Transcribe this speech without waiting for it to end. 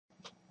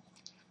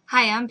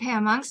Hi, I'm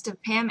Pam Ann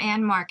of Pam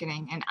Ann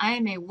Marketing, and I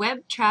am a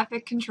web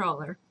traffic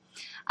controller.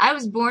 I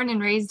was born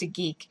and raised a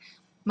geek.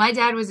 My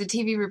dad was a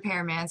TV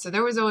repairman, so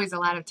there was always a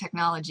lot of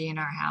technology in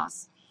our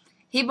house.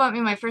 He bought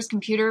me my first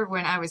computer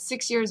when I was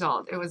 6 years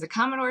old. It was a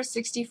Commodore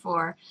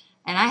 64,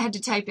 and I had to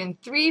type in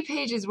 3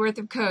 pages worth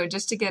of code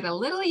just to get a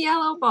little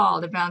yellow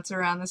ball to bounce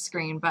around the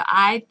screen, but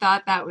I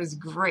thought that was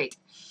great.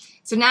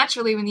 So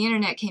naturally, when the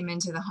internet came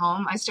into the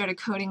home, I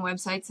started coding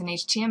websites in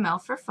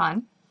HTML for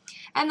fun.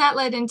 And that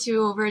led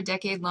into over a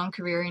decade-long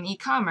career in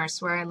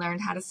e-commerce, where I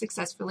learned how to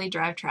successfully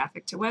drive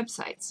traffic to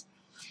websites.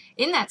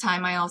 In that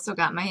time, I also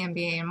got my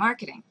MBA in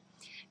marketing.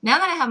 Now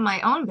that I have my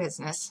own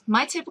business,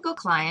 my typical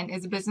client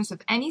is a business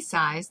of any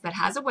size that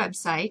has a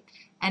website,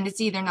 and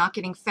it's either not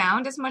getting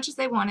found as much as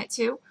they want it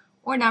to,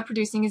 or not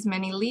producing as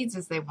many leads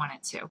as they want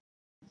it to.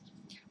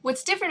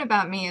 What's different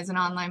about me as an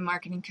online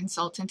marketing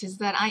consultant is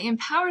that I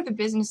empower the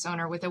business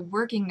owner with a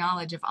working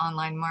knowledge of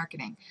online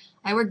marketing.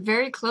 I work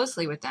very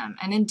closely with them,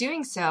 and in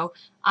doing so,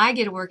 I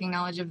get a working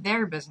knowledge of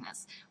their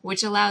business,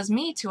 which allows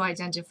me to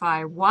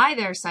identify why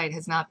their site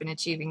has not been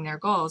achieving their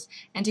goals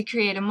and to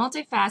create a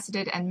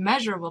multifaceted and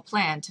measurable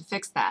plan to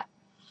fix that.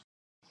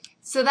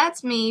 So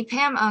that's me,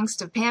 Pam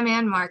Aungst of Pam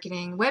Ann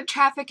Marketing, web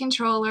traffic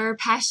controller,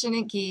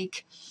 passionate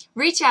geek.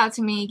 Reach out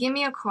to me, give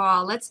me a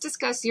call, let's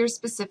discuss your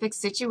specific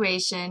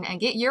situation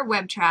and get your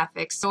web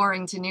traffic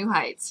soaring to new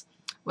heights.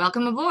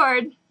 Welcome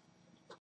aboard!